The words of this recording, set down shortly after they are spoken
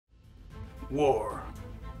War.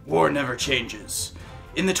 War never changes.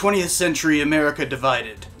 In the 20th century, America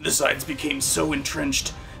divided. The sides became so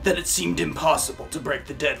entrenched that it seemed impossible to break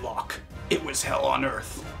the deadlock. It was hell on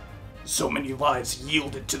earth. So many lives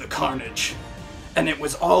yielded to the carnage. And it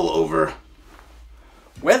was all over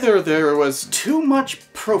whether there was too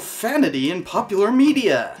much profanity in popular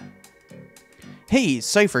media. Hey,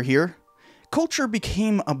 Cypher here. Culture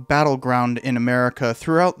became a battleground in America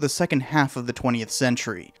throughout the second half of the 20th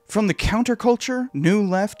century. From the counterculture, New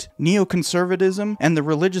Left, Neoconservatism, and the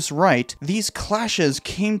religious right, these clashes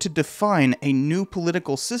came to define a new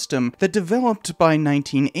political system that developed by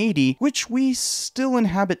 1980, which we still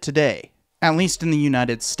inhabit today, at least in the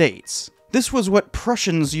United States. This was what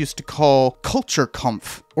Prussians used to call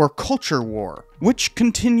kulturkampf, or culture war, which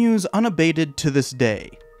continues unabated to this day.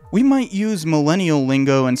 We might use millennial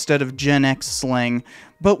lingo instead of Gen X slang,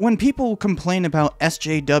 but when people complain about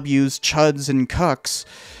SJWs, chuds, and cucks,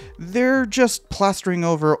 they're just plastering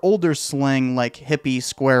over older slang like hippie,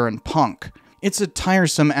 square, and punk. It's a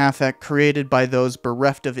tiresome affect created by those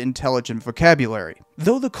bereft of intelligent vocabulary.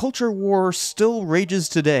 Though the culture war still rages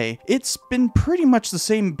today, it's been pretty much the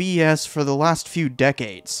same BS for the last few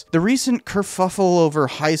decades. The recent kerfuffle over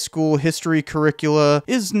high school history curricula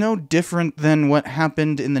is no different than what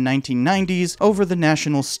happened in the 1990s over the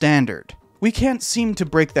national standard. We can't seem to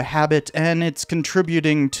break the habit, and it's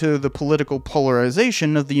contributing to the political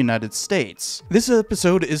polarization of the United States. This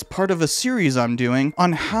episode is part of a series I'm doing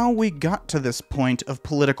on how we got to this point of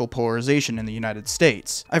political polarization in the United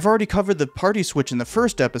States. I've already covered the party switch in the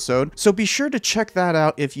first episode, so be sure to check that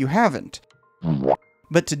out if you haven't.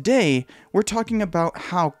 But today, we're talking about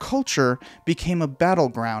how culture became a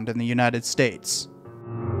battleground in the United States.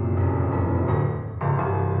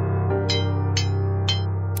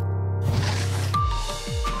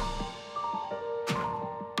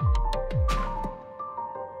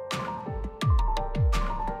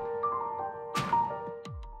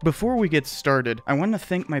 Before we get started, I want to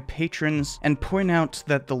thank my patrons and point out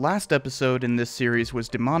that the last episode in this series was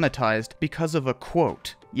demonetized because of a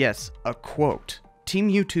quote. Yes, a quote. Team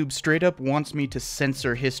YouTube straight up wants me to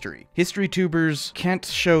censor history. History tubers can't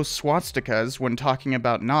show swastikas when talking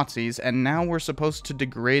about Nazis, and now we're supposed to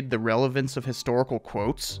degrade the relevance of historical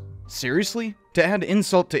quotes? Seriously? To add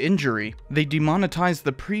insult to injury, they demonetized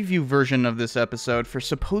the preview version of this episode for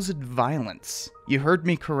supposed violence. You heard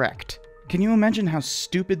me correct. Can you imagine how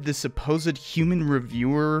stupid this supposed human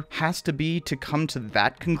reviewer has to be to come to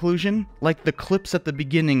that conclusion? Like the clips at the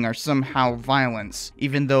beginning are somehow violence,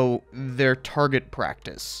 even though they're target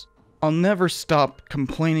practice. I'll never stop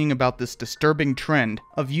complaining about this disturbing trend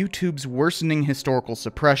of YouTube's worsening historical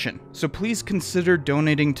suppression, so please consider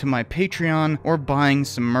donating to my Patreon or buying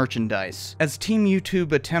some merchandise. As Team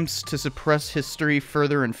YouTube attempts to suppress history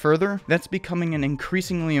further and further, that's becoming an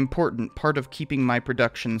increasingly important part of keeping my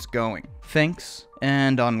productions going. Thanks,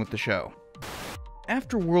 and on with the show.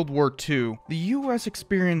 After World War II, the US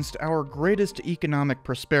experienced our greatest economic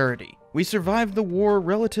prosperity. We survived the war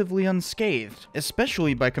relatively unscathed,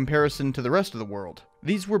 especially by comparison to the rest of the world.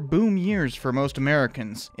 These were boom years for most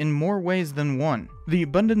Americans, in more ways than one. The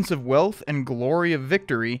abundance of wealth and glory of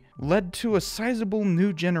victory led to a sizable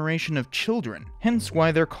new generation of children, hence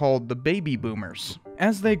why they're called the baby boomers.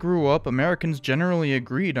 As they grew up, Americans generally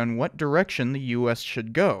agreed on what direction the US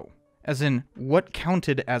should go, as in what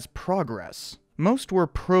counted as progress. Most were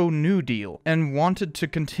pro-New Deal and wanted to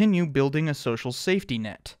continue building a social safety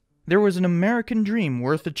net. There was an American dream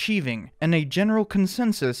worth achieving and a general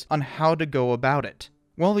consensus on how to go about it.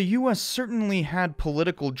 While the US certainly had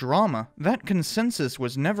political drama, that consensus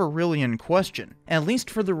was never really in question, at least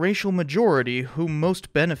for the racial majority who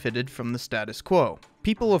most benefited from the status quo.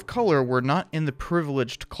 People of color were not in the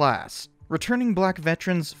privileged class. Returning black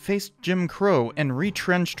veterans faced Jim Crow and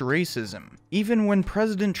retrenched racism. Even when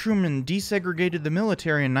President Truman desegregated the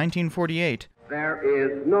military in 1948, there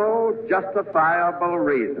is no justifiable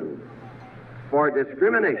reason for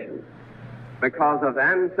discrimination because of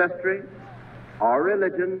ancestry, or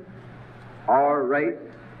religion, or race,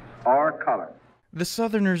 or color. the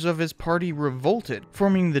Southerners of his party revolted,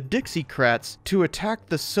 forming the Dixiecrats to attack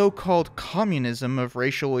the so-called communism of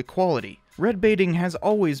racial equality. Red baiting has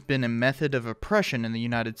always been a method of oppression in the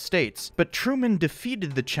United States, but Truman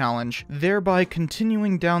defeated the challenge, thereby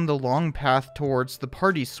continuing down the long path towards the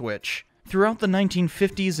party switch. Throughout the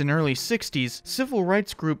 1950s and early 60s, civil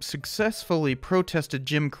rights groups successfully protested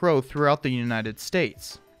Jim Crow throughout the United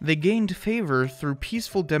States. They gained favor through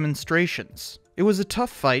peaceful demonstrations. It was a tough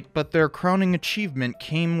fight, but their crowning achievement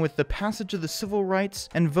came with the passage of the Civil Rights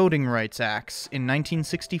and Voting Rights Acts in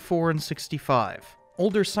 1964 and 65.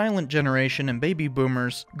 older silent generation and baby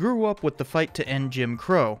boomers grew up with the fight to end Jim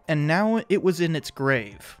Crow, and now it was in its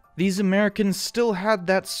grave. These Americans still had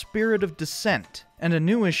that spirit of dissent, and a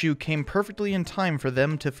new issue came perfectly in time for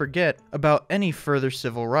them to forget about any further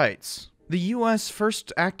civil rights. The US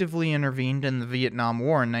first actively intervened in the Vietnam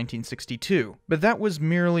War in 1962, but that was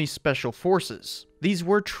merely special forces. These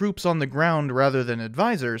were troops on the ground rather than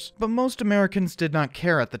advisors, but most Americans did not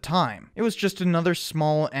care at the time. It was just another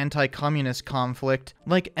small anti-communist conflict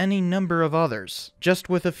like any number of others, just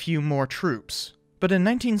with a few more troops. But in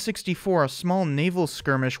 1964, a small naval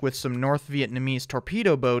skirmish with some North Vietnamese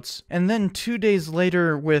torpedo boats, and then 2 days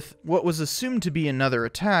later with what was assumed to be another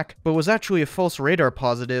attack, but was actually a false radar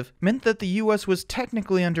positive, meant that the US was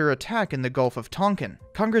technically under attack in the Gulf of Tonkin.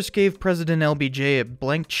 Congress gave President LBJ a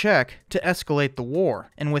blank check to escalate the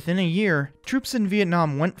war, and within a year, troops in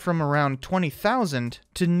Vietnam went from around 20,000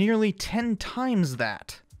 to nearly 10 times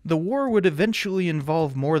that. The war would eventually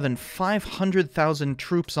involve more than 500,000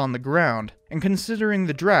 troops on the ground, and considering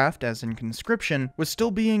the draft, as in conscription, was still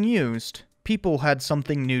being used, people had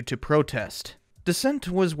something new to protest. Dissent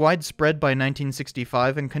was widespread by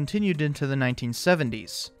 1965 and continued into the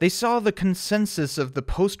 1970s. They saw the consensus of the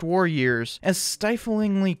post-war years as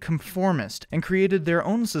stiflingly conformist and created their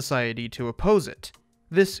own society to oppose it.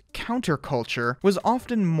 This counterculture was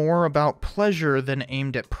often more about pleasure than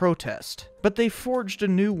aimed at protest, but they forged a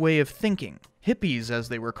new way of thinking. Hippies, as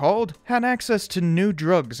they were called, had access to new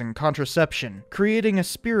drugs and contraception, creating a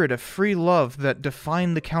spirit of free love that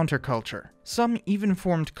defined the counterculture. Some even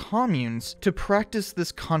formed communes to practice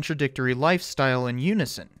this contradictory lifestyle in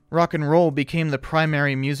unison. Rock and roll became the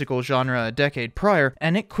primary musical genre a decade prior,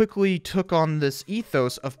 and it quickly took on this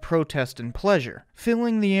ethos of protest and pleasure,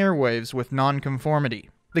 filling the airwaves with nonconformity.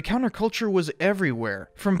 The counterculture was everywhere,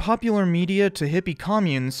 from popular media to hippie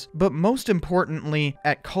communes, but most importantly,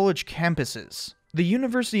 at college campuses. The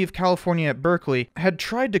University of California at Berkeley had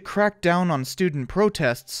tried to crack down on student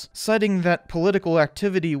protests, citing that political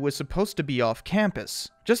activity was supposed to be off campus.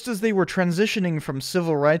 Just as they were transitioning from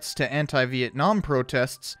civil rights to anti-Vietnam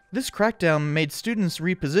protests, this crackdown made students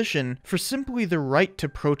reposition for simply the right to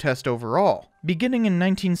protest overall. Beginning in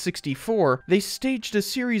 1964, they staged a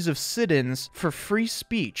series of sit-ins for free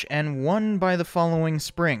speech and won by the following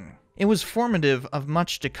spring. It was formative of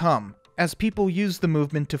much to come, as people used the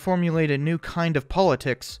movement to formulate a new kind of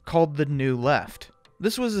politics called the New Left.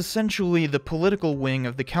 This was essentially the political wing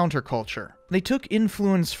of the counterculture. They took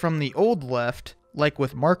influence from the old left, like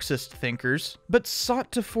with Marxist thinkers, but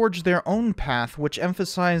sought to forge their own path which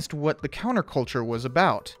emphasized what the counterculture was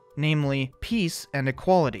about, namely peace and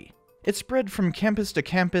equality. It spread from campus to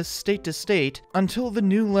campus, state to state, until the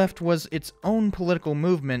New Left was its own political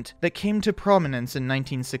movement that came to prominence in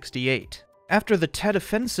 1968. After the Tet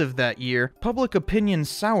Offensive that year, public opinion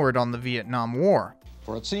soured on the Vietnam War.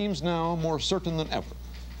 For it seems now more certain than ever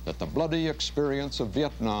that the bloody experience of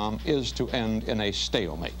Vietnam is to end in a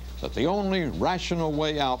stalemate, that the only rational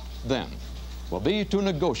way out then will be to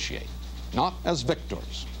negotiate, not as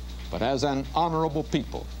victors, but as an honorable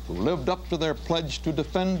people who lived up to their pledge to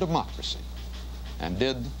defend democracy and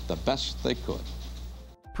did the best they could.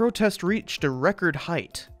 Protest reached a record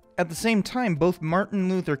height. At the same time, both Martin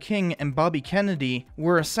Luther King and Bobby Kennedy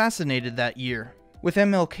were assassinated that year, with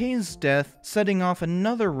MLK's death setting off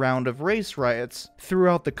another round of race riots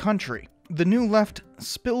throughout the country. The New Left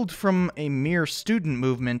spilled from a mere student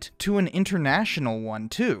movement to an international one,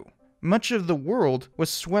 too. Much of the world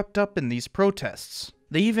was swept up in these protests.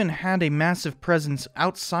 They even had a massive presence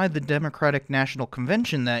outside the Democratic National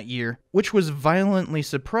Convention that year, which was violently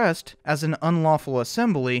suppressed as an unlawful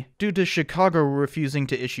assembly due to Chicago refusing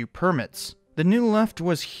to issue permits. The New Left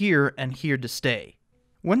was here and here to stay.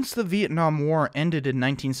 Once the Vietnam War ended in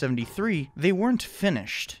 1973, they weren't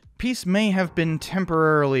finished. Peace may have been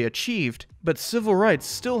temporarily achieved, but civil rights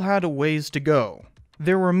still had a ways to go.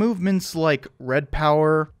 There were movements like Red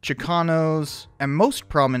Power, Chicanos, and most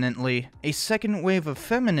prominently, a second wave of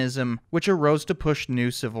feminism which arose to push new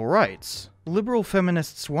civil rights. Liberal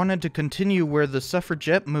feminists wanted to continue where the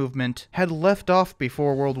suffragette movement had left off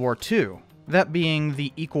before World War II, that being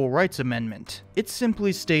the Equal Rights Amendment. It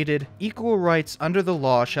simply stated, equal rights under the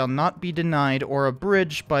law shall not be denied or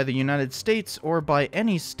abridged by the United States or by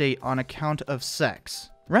any state on account of sex.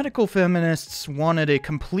 Radical feminists wanted a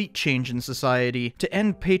complete change in society to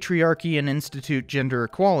end patriarchy and institute gender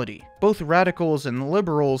equality. Both radicals and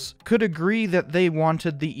liberals could agree that they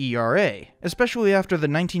wanted the ERA, especially after the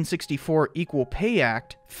 1964 Equal Pay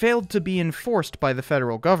Act failed to be enforced by the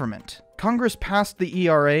federal government. Congress passed the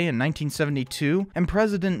ERA in 1972, and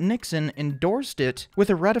President Nixon endorsed it with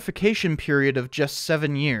a ratification period of just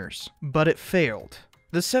 7 years. But it failed.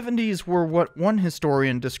 The 70s were what one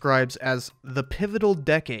historian describes as the pivotal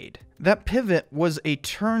decade. That pivot was a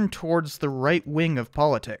turn towards the right wing of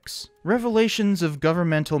politics. Revelations of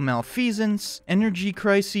governmental malfeasance, energy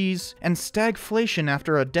crises, and stagflation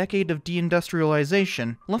after a decade of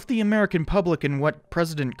deindustrialization left the American public in what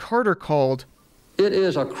President Carter called, "It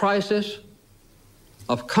is a crisis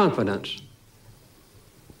of confidence.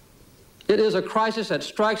 It is a crisis that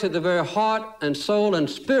strikes at the very heart and soul and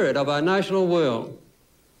spirit of our national will.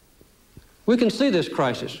 We can see this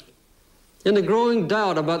crisis in the growing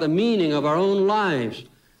doubt about the meaning of our own lives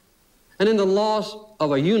and in the loss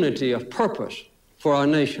of a unity of purpose for our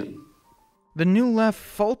nation." The New Left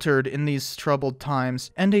faltered in these troubled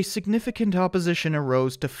times, and a significant opposition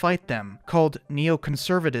arose to fight them, called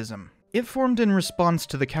Neoconservatism. It formed in response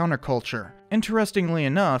to the counterculture. Interestingly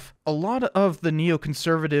enough, a lot of the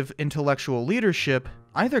neoconservative intellectual leadership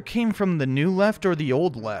either came from the New Left or the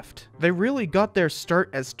Old Left. They really got their start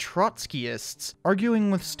as Trotskyists,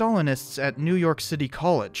 arguing with Stalinists at New York City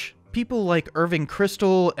College. People like Irving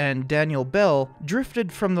Kristol and Daniel Bell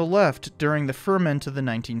drifted from the left during the ferment of the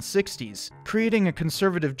 1960s, creating a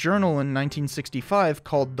conservative journal in 1965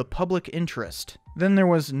 called The Public Interest. Then there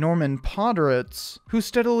was Norman Podhoretz, who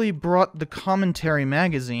steadily brought the Commentary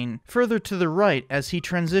magazine further to the right as he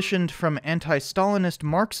transitioned from anti-Stalinist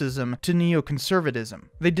Marxism to neoconservatism.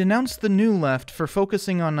 They denounced the New Left for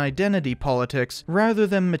focusing on identity politics rather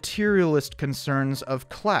than materialist concerns of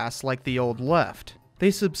class like the Old Left.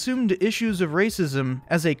 They subsumed issues of racism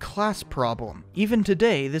as a class problem. Even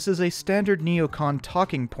today, this is a standard neocon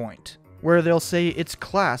talking point, where they'll say it's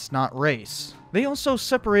class, not race. They also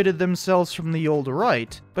separated themselves from the old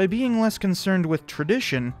right by being less concerned with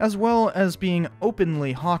tradition, as well as being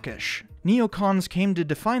openly hawkish. Neocons came to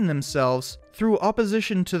define themselves through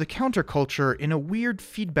opposition to the counterculture in a weird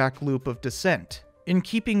feedback loop of dissent. In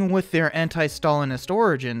keeping with their anti-Stalinist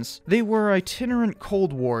origins, they were itinerant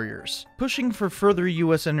Cold Warriors, pushing for further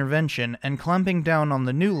US intervention and clamping down on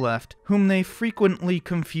the New Left, whom they frequently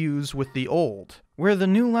confuse with the Old. Where the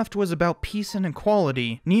New Left was about peace and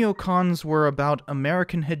equality, neocons were about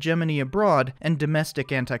American hegemony abroad and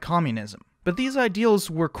domestic anti-communism. But these ideals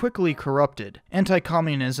were quickly corrupted.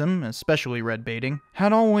 Anti-communism, especially red baiting,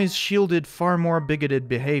 had always shielded far more bigoted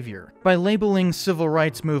behavior. By labeling civil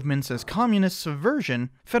rights movements as communist subversion,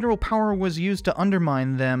 federal power was used to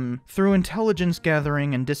undermine them through intelligence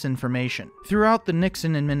gathering and disinformation. Throughout the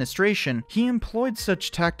Nixon administration, he employed such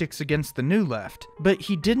tactics against the New Left, but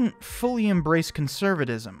he didn't fully embrace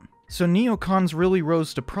conservatism. So neocons really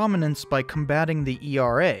rose to prominence by combating the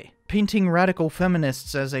ERA, painting radical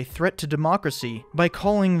feminists as a threat to democracy by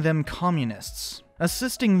calling them communists.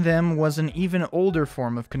 Assisting them was an even older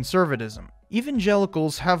form of conservatism.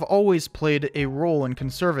 Evangelicals have always played a role in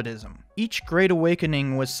conservatism. Each Great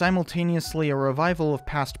Awakening was simultaneously a revival of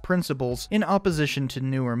past principles in opposition to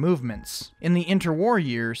newer movements. In the interwar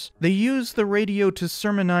years, they used the radio to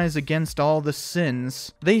sermonize against all the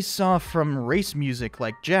sins they saw from race music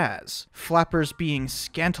like jazz, flappers being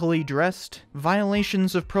scantily dressed,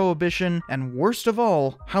 violations of prohibition, and worst of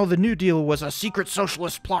all, how the New Deal was a secret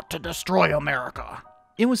socialist plot to destroy America.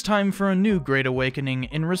 It was time for a new Great Awakening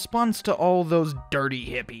in response to all those dirty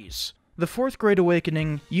hippies. The Fourth Great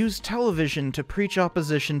Awakening used television to preach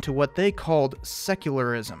opposition to what they called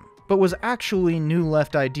secularism, but was actually New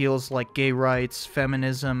Left ideals like gay rights,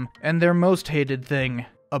 feminism, and their most hated thing,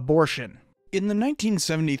 abortion. In the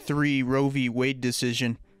 1973 Roe v. Wade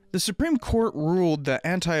decision, the Supreme Court ruled that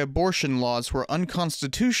anti-abortion laws were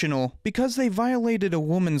unconstitutional because they violated a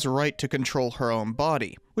woman's right to control her own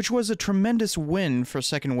body, which was a tremendous win for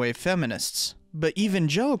second-wave feminists. But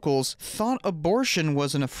evangelicals thought abortion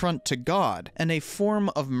was an affront to God and a form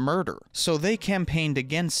of murder, so they campaigned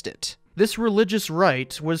against it. This religious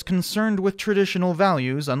right was concerned with traditional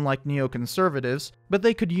values, unlike neoconservatives, but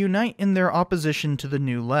they could unite in their opposition to the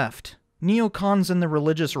New Left. Neocons and the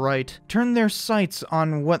religious right turned their sights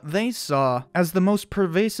on what they saw as the most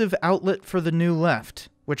pervasive outlet for the New Left,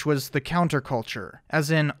 which was the counterculture,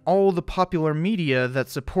 as in all the popular media that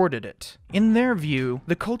supported it. In their view,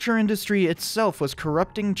 the culture industry itself was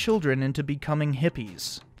corrupting children into becoming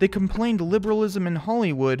hippies. They complained liberalism in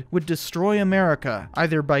Hollywood would destroy America,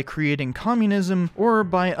 either by creating communism or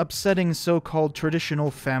by upsetting so-called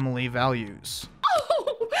traditional family values.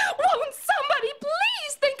 Won't somebody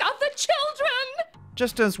please think of the children?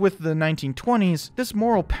 Just as with the 1920s, this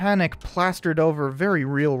moral panic plastered over very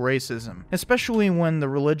real racism, especially when the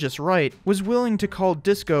religious right was willing to call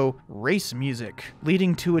disco race music,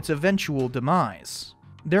 leading to its eventual demise.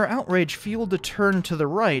 Their outrage fueled a turn to the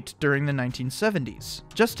right during the 1970s,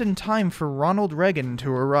 just in time for Ronald Reagan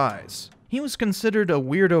to arise. He was considered a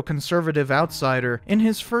weirdo conservative outsider in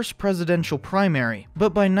his first presidential primary,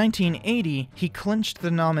 but by 1980, he clinched the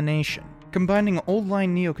nomination, combining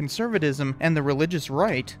old-line neoconservatism and the religious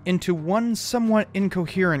right into one somewhat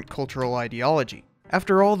incoherent cultural ideology.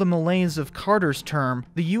 After all the malaise of Carter's term,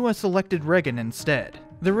 the US elected Reagan instead.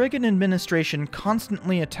 The Reagan administration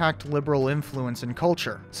constantly attacked liberal influence in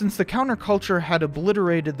culture. Since the counterculture had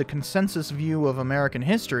obliterated the consensus view of American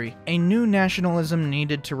history, a new nationalism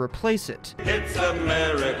needed to replace it. It's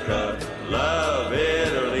America, love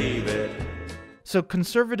it or leave it. So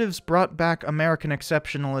conservatives brought back American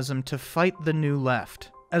exceptionalism to fight the new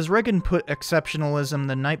left. As Reagan put exceptionalism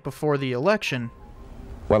the night before the election,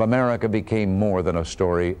 well, America became more than a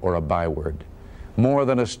story or a byword, more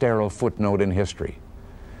than a sterile footnote in history.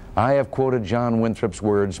 I have quoted John Winthrop's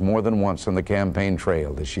words more than once on the campaign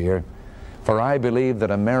trail this year, for I believe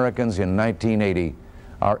that Americans in 1980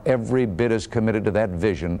 are every bit as committed to that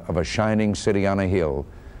vision of a shining city on a hill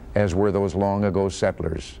as were those long ago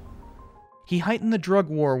settlers. He heightened the drug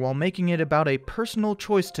war while making it about a personal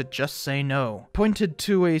choice to just say no, pointed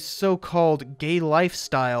to a so-called gay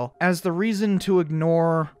lifestyle as the reason to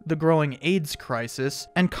ignore the growing AIDS crisis,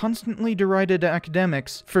 and constantly derided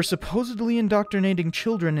academics for supposedly indoctrinating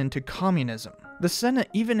children into communism. The Senate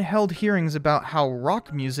even held hearings about how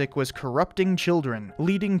rock music was corrupting children,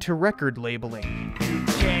 leading to record labeling.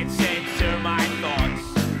 Can't censor my thoughts.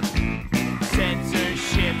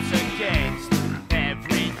 Censorship's against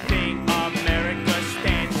everything America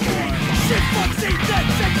stands for. Shit, fuck, see, dead,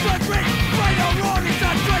 sex, blood, rape. Right or wrong, it's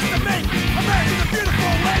not choice to make. America's a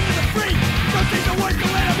beautiful land of the free. Don't think the words to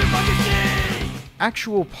let everybody see.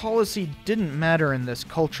 Actual policy didn't matter in this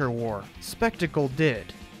culture war. Spectacle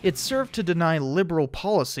did. It served to deny liberal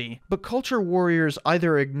policy, but culture warriors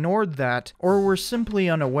either ignored that or were simply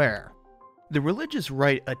unaware. The religious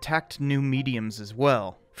right attacked new mediums as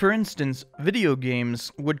well. For instance, video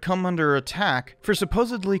games would come under attack for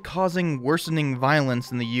supposedly causing worsening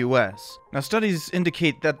violence in the US. Now, studies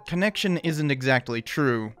indicate that connection isn't exactly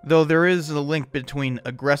true, though there is a link between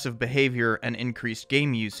aggressive behavior and increased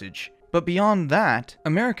game usage. But beyond that,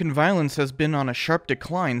 American violence has been on a sharp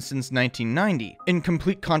decline since 1990, in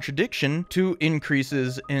complete contradiction to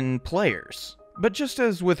increases in players. But just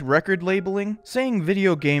as with record labeling, saying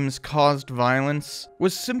video games caused violence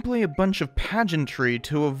was simply a bunch of pageantry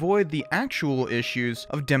to avoid the actual issues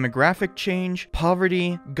of demographic change,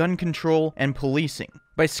 poverty, gun control, and policing.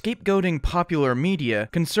 By scapegoating popular media,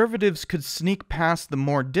 conservatives could sneak past the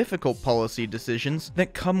more difficult policy decisions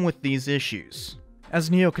that come with these issues. As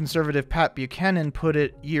neoconservative Pat Buchanan put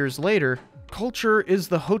it years later, culture is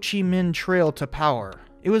the Ho Chi Minh Trail to power.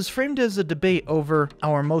 It was framed as a debate over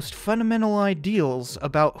our most fundamental ideals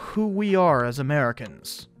about who we are as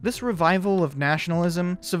Americans. This revival of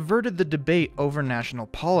nationalism subverted the debate over national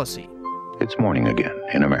policy. It's morning again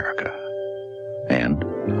in America. And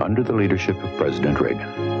under the leadership of President Reagan,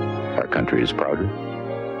 our country is prouder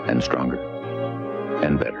and stronger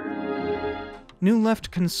and better. New left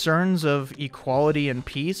concerns of equality and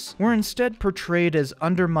peace were instead portrayed as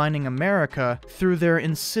undermining America through their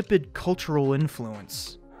insipid cultural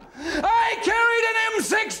influence. I carried an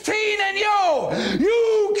M16 and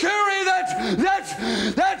you carry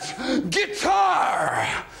that guitar.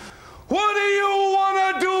 What do you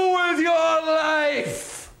want to do with your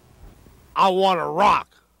life? I want to rock.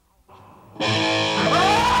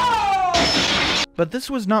 But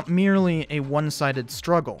this was not merely a one-sided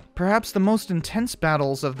struggle. Perhaps the most intense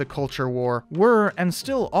battles of the culture war were, and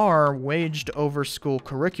still are, waged over school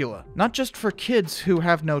curricula. Not just for kids who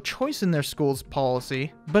have no choice in their school's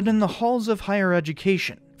policy, but in the halls of higher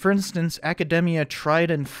education. For instance, academia tried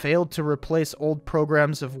and failed to replace old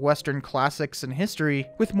programs of Western classics and history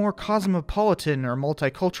with more cosmopolitan or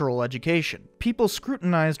multicultural education. People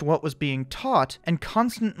scrutinized what was being taught and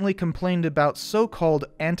constantly complained about so-called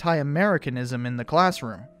anti-Americanism in the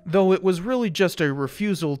classroom, though it was really just a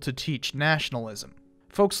refusal to teach nationalism.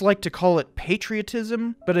 Folks like to call it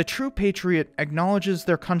patriotism, but a true patriot acknowledges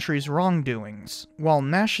their country's wrongdoings, while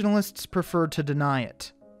nationalists prefer to deny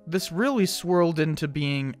it. This really swirled into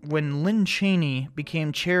being when Lynn Cheney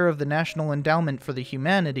became chair of the National Endowment for the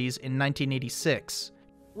Humanities in 1986.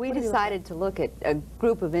 We decided to look at a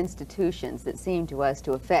group of institutions that seemed to us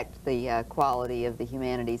to affect the quality of the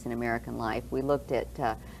humanities in American life. We looked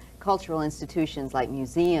at cultural institutions like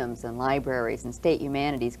museums and libraries and state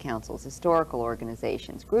humanities councils, historical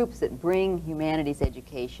organizations, groups that bring humanities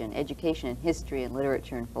education in history and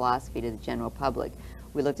literature and philosophy to the general public.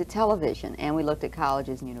 We looked at television, and we looked at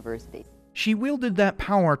colleges and universities. She wielded that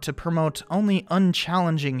power to promote only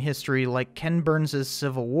unchallenging history like Ken Burns's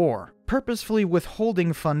Civil War, purposefully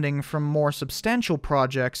withholding funding from more substantial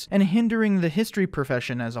projects and hindering the history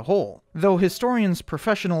profession as a whole. Though historians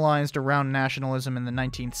professionalized around nationalism in the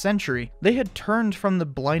 19th century, they had turned from the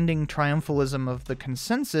blinding triumphalism of the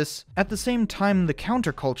consensus at the same time the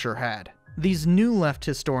counterculture had. These new left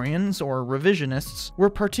historians, or revisionists, were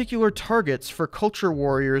particular targets for culture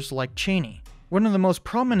warriors like Cheney. One of the most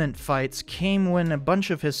prominent fights came when a bunch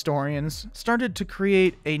of historians started to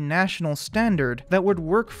create a national standard that would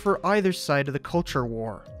work for either side of the culture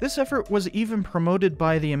war. This effort was even promoted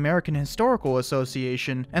by the American Historical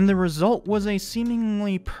Association, and the result was a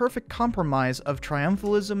seemingly perfect compromise of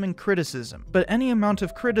triumphalism and criticism. But any amount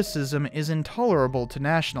of criticism is intolerable to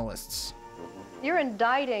nationalists. You're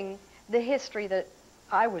indicting the history that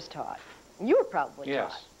I was taught. You were probably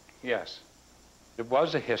taught. Yes. It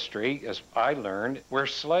was a history, as I learned, where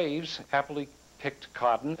slaves happily picked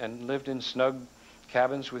cotton and lived in snug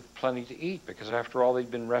cabins with plenty to eat, because after all,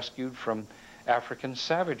 they'd been rescued from African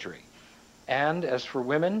savagery. And as for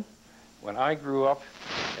women, when I grew up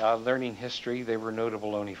learning history, they were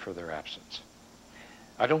notable only for their absence.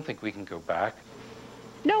 I don't think we can go back.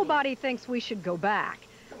 Nobody thinks we should go back.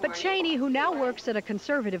 But Cheney, who now works at a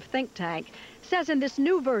conservative think tank, says in this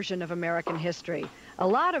new version of American history, a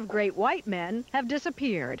lot of great white men have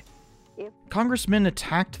disappeared. Congressmen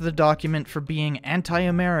attacked the document for being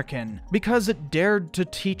anti-American because it dared to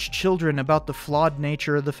teach children about the flawed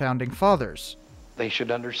nature of the Founding Fathers. They should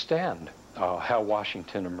understand how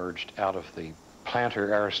Washington emerged out of the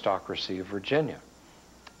planter aristocracy of Virginia.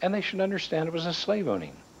 And they should understand it was a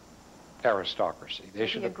slave-owning aristocracy.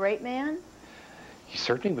 Was he a great man? He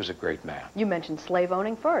certainly was a great man. You mentioned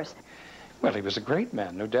slave-owning first. Well, he was a great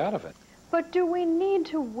man, no doubt of it. But do we need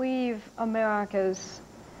to weave America's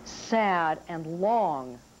sad and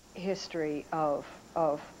long history of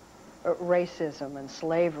racism and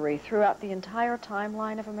slavery throughout the entire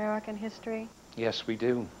timeline of American history? Yes, we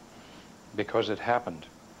do, because it happened.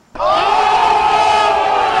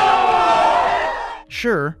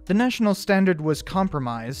 Sure, the national standard was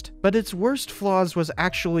compromised, but its worst flaws was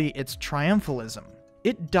actually its triumphalism.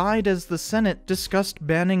 It died as the Senate discussed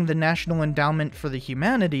banning the National Endowment for the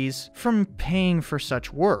Humanities from paying for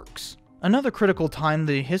such works. Another critical time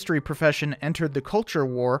the history profession entered the culture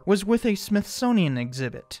war was with a Smithsonian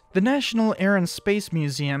exhibit. The National Air and Space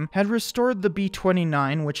Museum had restored the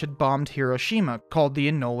B-29 which had bombed Hiroshima, called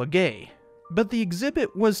the Enola Gay. But the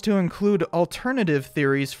exhibit was to include alternative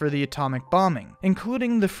theories for the atomic bombing,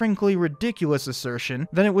 including the frankly ridiculous assertion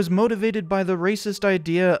that it was motivated by the racist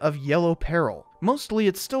idea of yellow peril. Mostly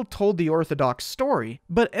it still told the orthodox story,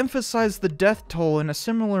 but emphasized the death toll in a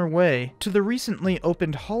similar way to the recently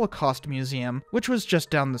opened Holocaust Museum, which was just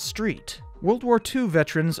down the street. World War II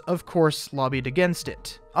veterans, of course, lobbied against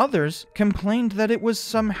it. Others complained that it was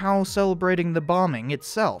somehow celebrating the bombing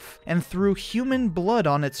itself, and threw human blood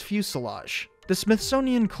on its fuselage. The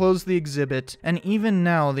Smithsonian closed the exhibit, and even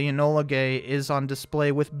now the Enola Gay is on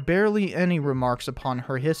display with barely any remarks upon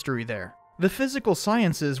her history there. The physical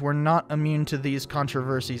sciences were not immune to these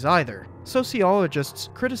controversies either. Sociologists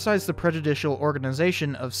criticized the prejudicial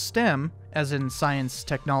organization of STEM, as in science,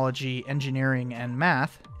 technology, engineering, and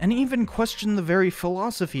math, and even questioned the very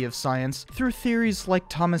philosophy of science through theories like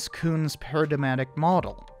Thomas Kuhn's paradigmatic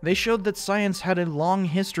model. They showed that science had a long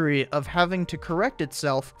history of having to correct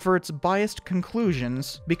itself for its biased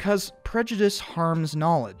conclusions because prejudice harms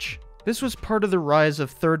knowledge. This was part of the rise of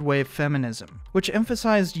third-wave feminism, which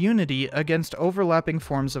emphasized unity against overlapping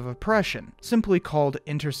forms of oppression, simply called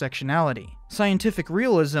intersectionality. Scientific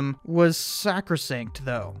realism was sacrosanct,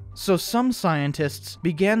 though, so some scientists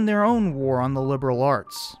began their own war on the liberal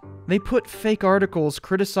arts. They put fake articles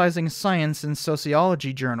criticizing science in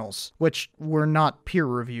sociology journals, which were not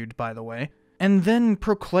peer-reviewed, by the way, and then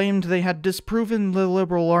proclaimed they had disproven the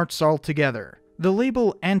liberal arts altogether. The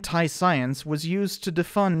label anti-science was used to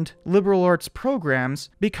defund liberal arts programs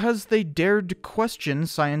because they dared to question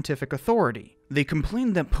scientific authority. They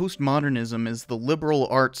complained that postmodernism is the liberal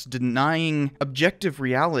arts denying objective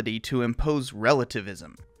reality to impose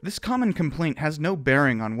relativism. This common complaint has no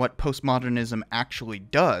bearing on what postmodernism actually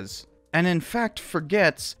does, and in fact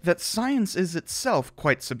forgets that science is itself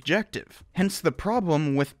quite subjective, hence the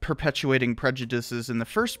problem with perpetuating prejudices in the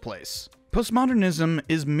first place. Postmodernism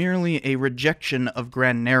is merely a rejection of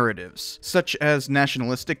grand narratives, such as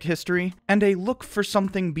nationalistic history, and a look for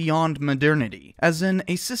something beyond modernity, as in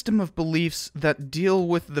a system of beliefs that deal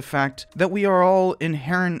with the fact that we are all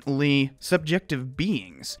inherently subjective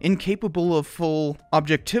beings, incapable of full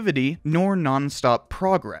objectivity nor non-stop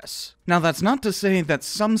progress. Now, that's not to say that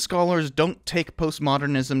some scholars don't take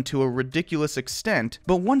postmodernism to a ridiculous extent,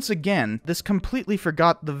 but once again, this completely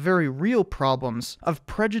forgot the very real problems of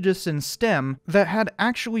prejudice in STEM that had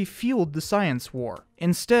actually fueled the science war,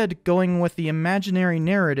 instead going with the imaginary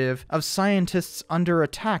narrative of scientists under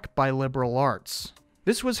attack by liberal arts.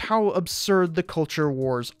 This was how absurd the culture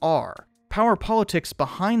wars are. Power politics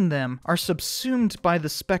behind them are subsumed by the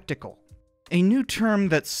spectacle. A new term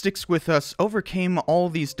that sticks with us overcame all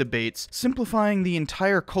these debates, simplifying the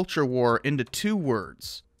entire culture war into 2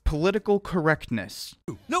 words: political correctness.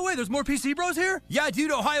 No way, there's more PC bros here? Yeah,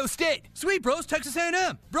 dude, Ohio State. Sweet bros, Texas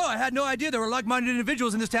A&M. Bro, I had no idea there were like-minded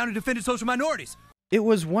individuals in this town who defended social minorities. It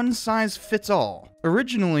was one size fits all.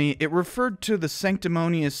 Originally, it referred to the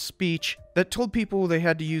sanctimonious speech that told people they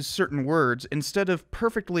had to use certain words instead of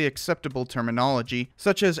perfectly acceptable terminology,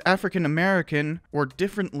 such as African American or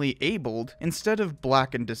differently abled instead of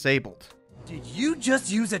black and disabled. Did you just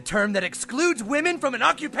use a term that excludes women from an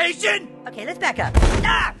occupation? Okay, let's back up.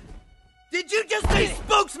 Ah! Did you just say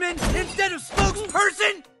spokesman instead of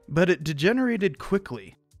spokesperson? But it degenerated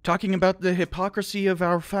quickly. Talking about the hypocrisy of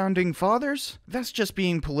our founding fathers? That's just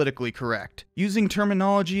being politically correct. Using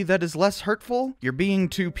terminology that is less hurtful? You're being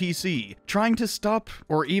too PC. Trying to stop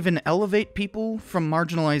or even elevate people from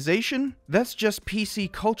marginalization? That's just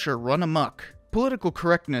PC culture run amok. Political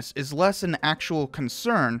correctness is less an actual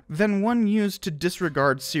concern than one used to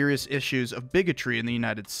disregard serious issues of bigotry in the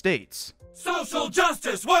United States. Social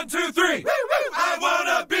justice, 1, 2, 3. I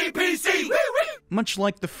wanna be PC. Much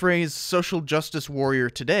like the phrase social justice warrior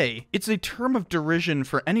today, it's a term of derision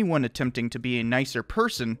for anyone attempting to be a nicer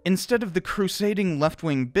person instead of the crusading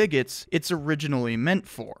left-wing bigots it's originally meant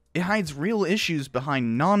for. It hides real issues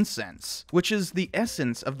behind nonsense, which is the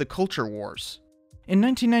essence of the culture wars. In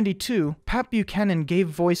 1992, Pat Buchanan gave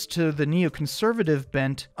voice to the neoconservative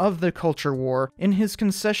bent of the culture war in his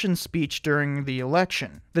concession speech during the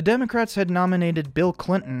election. The Democrats had nominated Bill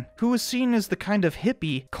Clinton, who was seen as the kind of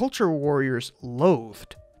hippie culture warriors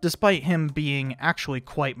loathed, despite him being actually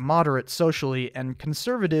quite moderate socially and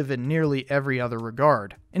conservative in nearly every other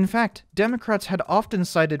regard. In fact, Democrats had often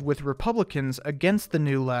sided with Republicans against the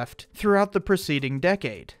New Left throughout the preceding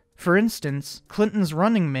decade. For instance, Clinton's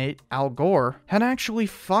running mate, Al Gore, had actually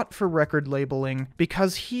fought for record labeling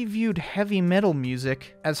because he viewed heavy metal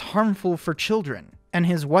music as harmful for children, and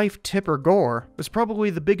his wife, Tipper Gore, was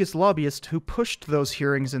probably the biggest lobbyist who pushed those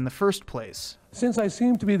hearings in the first place. Since I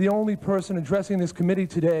seem to be the only person addressing this committee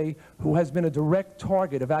today who has been a direct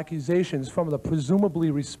target of accusations from the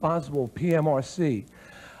presumably responsible PMRC,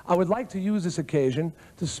 I would like to use this occasion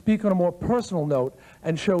to speak on a more personal note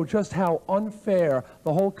and show just how unfair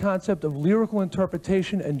the whole concept of lyrical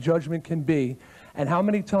interpretation and judgment can be, and how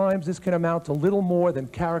many times this can amount to little more than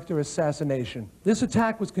character assassination. This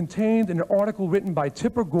attack was contained in an article written by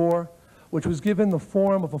Tipper Gore, which was given the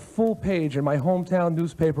form of a full page in my hometown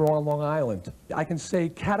newspaper on Long Island. I can say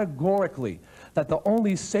categorically that the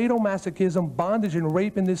only sadomasochism, bondage, and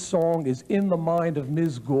rape in this song is in the mind of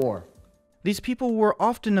Ms. Gore. These people were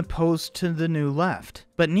often opposed to the New Left,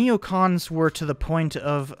 but neocons were to the point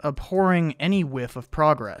of abhorring any whiff of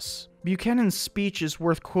progress. Buchanan's speech is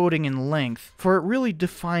worth quoting in length, for it really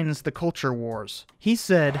defines the culture wars. He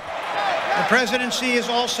said, "The presidency is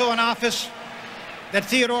also an office that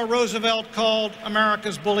Theodore Roosevelt called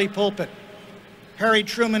America's bully pulpit. Harry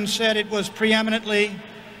Truman said it was preeminently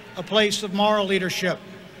a place of moral leadership.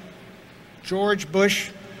 George Bush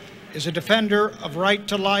is a defender of right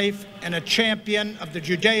to life and a champion of the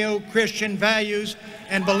Judeo-Christian values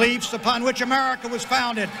and beliefs upon which America was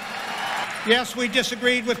founded. Yes, we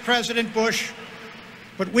disagreed with President Bush,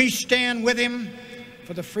 but we stand with him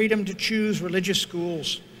for the freedom to choose religious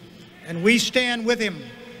schools. And we stand with him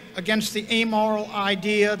against the amoral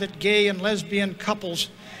idea that gay and lesbian couples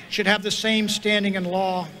should have the same standing in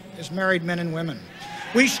law as married men and women.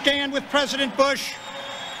 We stand with President Bush.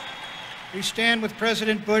 We stand with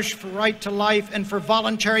President Bush for right to life and for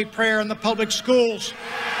voluntary prayer in the public schools.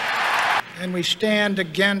 And we stand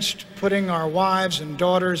against putting our wives and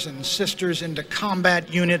daughters and sisters into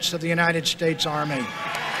combat units of the United States Army.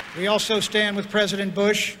 We also stand with President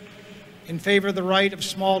Bush in favor of the right of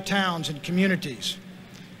small towns and communities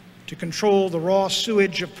to control the raw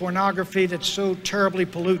sewage of pornography that so terribly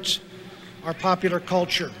pollutes our popular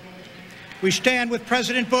culture. We stand with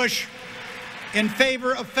President Bush in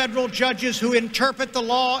favor of federal judges who interpret the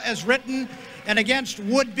law as written and against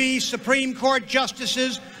would-be Supreme Court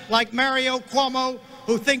justices like Mario Cuomo,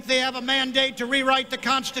 who think they have a mandate to rewrite the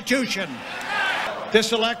Constitution.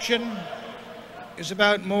 This election is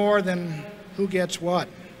about more than who gets what.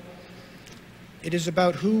 It is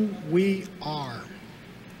about who we are.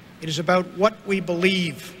 It is about what we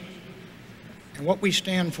believe. and what we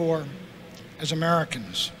stand for as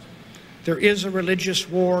Americans. There is a religious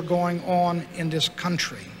war going on in this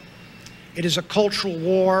country. It is a cultural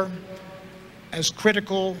war as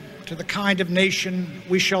critical to the kind of nation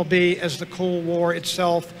we shall be as the Cold War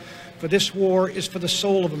itself, for this war is for the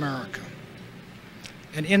soul of America.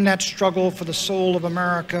 And in that struggle for the soul of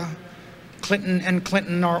America, Clinton and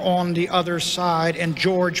Clinton are on the other side, and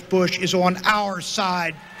George Bush is on our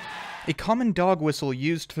side. A common dog whistle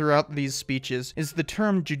used throughout these speeches is the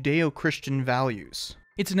term Judeo-Christian values.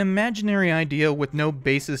 It's an imaginary idea with no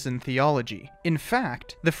basis in theology. In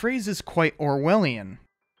fact, the phrase is quite Orwellian,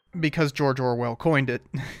 because George Orwell coined it.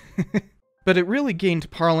 But it really gained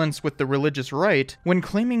parlance with the religious right when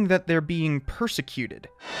claiming that they're being persecuted.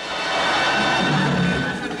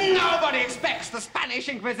 Nobody expects the Spanish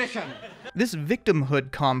Inquisition! This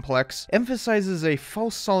victimhood complex emphasizes a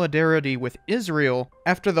false solidarity with Israel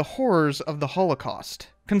after the horrors of the Holocaust.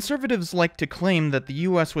 Conservatives like to claim that the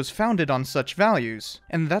US was founded on such values,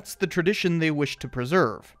 and that's the tradition they wish to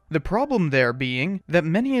preserve. The problem there being that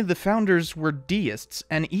many of the founders were deists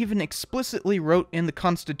and even explicitly wrote in the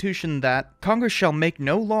Constitution that Congress shall make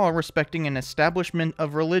no law respecting an establishment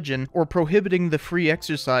of religion or prohibiting the free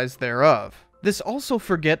exercise thereof. This also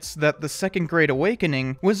forgets that the Second Great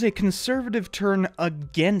Awakening was a conservative turn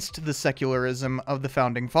against the secularism of the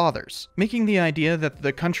Founding Fathers, making the idea that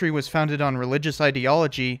the country was founded on religious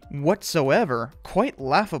ideology whatsoever quite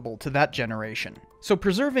laughable to that generation. So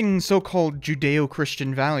preserving so-called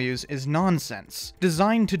Judeo-Christian values is nonsense,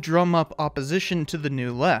 designed to drum up opposition to the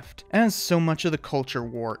New Left, as so much of the culture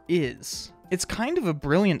war is. It's kind of a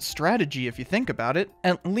brilliant strategy if you think about it,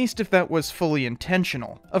 at least if that was fully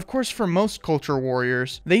intentional. Of course, for most culture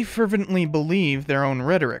warriors, they fervently believe their own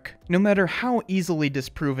rhetoric, no matter how easily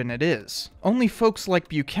disproven it is. Only folks like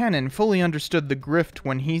Buchanan fully understood the grift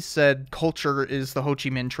when he said culture is the Ho Chi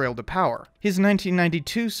Minh Trail to power. His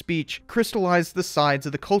 1992 speech crystallized the sides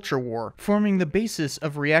of the culture war, forming the basis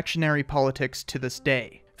of reactionary politics to this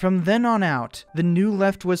day. From then on out, the New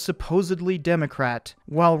Left was supposedly Democrat,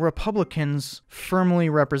 while Republicans firmly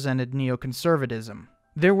represented neoconservatism.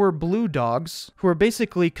 There were blue dogs, who were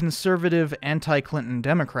basically conservative anti-Clinton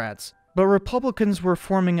Democrats, but Republicans were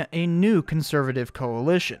forming a new conservative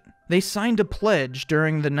coalition. They signed a pledge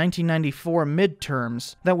during the 1994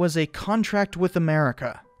 midterms that was a contract with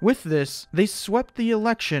America. With this, they swept the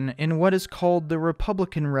election in what is called the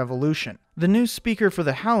Republican Revolution. The new Speaker for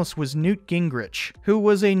the House was Newt Gingrich, who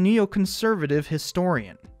was a neoconservative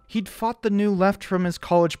historian. He'd fought the New Left from his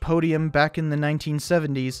college podium back in the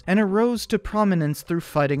 1970s and arose to prominence through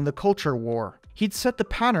fighting the culture war. He'd set the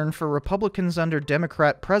pattern for Republicans under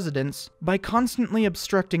Democrat presidents by constantly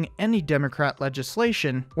obstructing any Democrat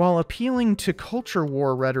legislation while appealing to culture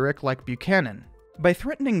war rhetoric like Buchanan. By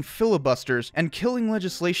threatening filibusters and killing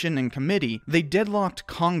legislation in committee, they deadlocked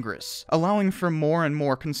Congress, allowing for more and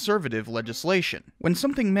more conservative legislation. When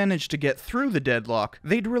something managed to get through the deadlock,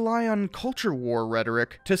 they'd rely on culture war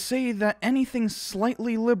rhetoric to say that anything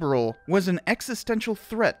slightly liberal was an existential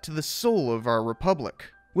threat to the soul of our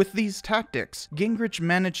republic. With these tactics, Gingrich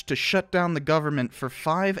managed to shut down the government for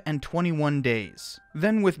 5 and 21 days.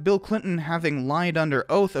 Then, with Bill Clinton having lied under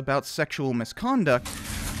oath about sexual misconduct,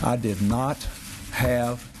 I did not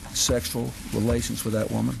have sexual relations with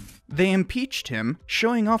that woman. They impeached him,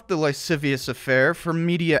 showing off the lascivious affair for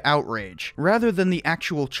media outrage, rather than the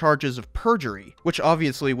actual charges of perjury, which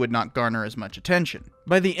obviously would not garner as much attention.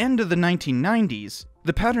 By the end of the 1990s,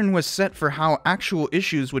 the pattern was set for how actual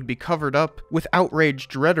issues would be covered up with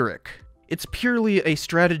outraged rhetoric. It's purely a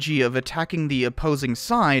strategy of attacking the opposing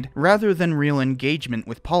side rather than real engagement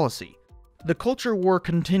with policy. The culture war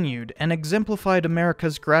continued and exemplified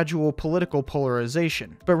America's gradual political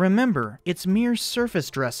polarization. But remember, it's mere surface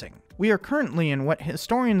dressing. We are currently in what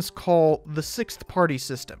historians call the Sixth Party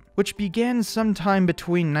System, which began sometime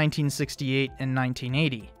between 1968 and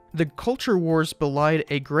 1980. The culture wars belied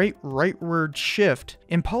a great rightward shift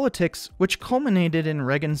in politics which culminated in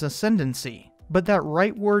Reagan's ascendancy. But that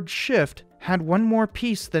rightward shift had one more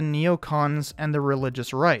piece than neocons and the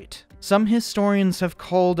religious right. Some historians have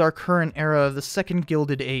called our current era the Second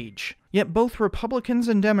Gilded Age. Yet both Republicans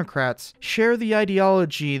and Democrats share the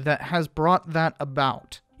ideology that has brought that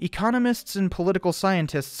about. Economists and political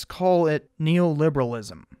scientists call it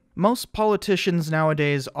neoliberalism. Most politicians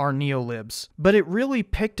nowadays are neolibs, but it really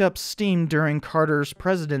picked up steam during Carter's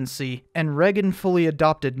presidency, and Reagan fully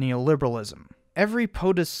adopted neoliberalism. Every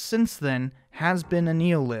POTUS since then has been a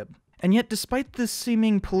neolib. And yet, despite this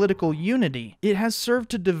seeming political unity, it has served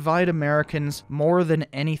to divide Americans more than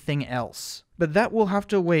anything else. But that will have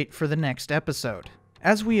to wait for the next episode.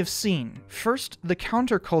 As we have seen, first, the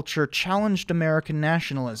counterculture challenged American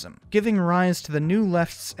nationalism, giving rise to the New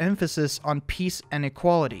Left's emphasis on peace and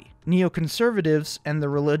equality. Neoconservatives and the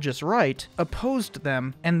religious right opposed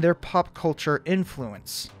them and their pop culture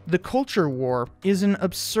influence. The culture war is an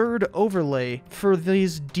absurd overlay for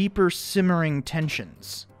these deeper simmering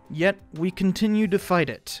tensions. Yet, we continue to fight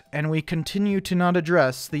it, and we continue to not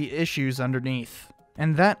address the issues underneath.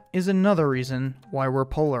 And that is another reason why we're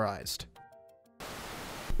polarized.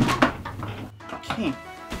 King.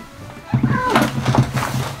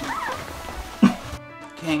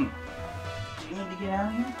 King. Do you need to get out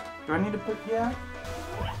of here? Do I need to put you out?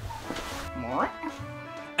 More?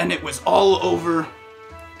 And it was all over.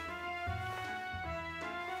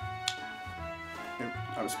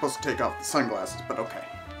 I was supposed to take off the sunglasses, but okay.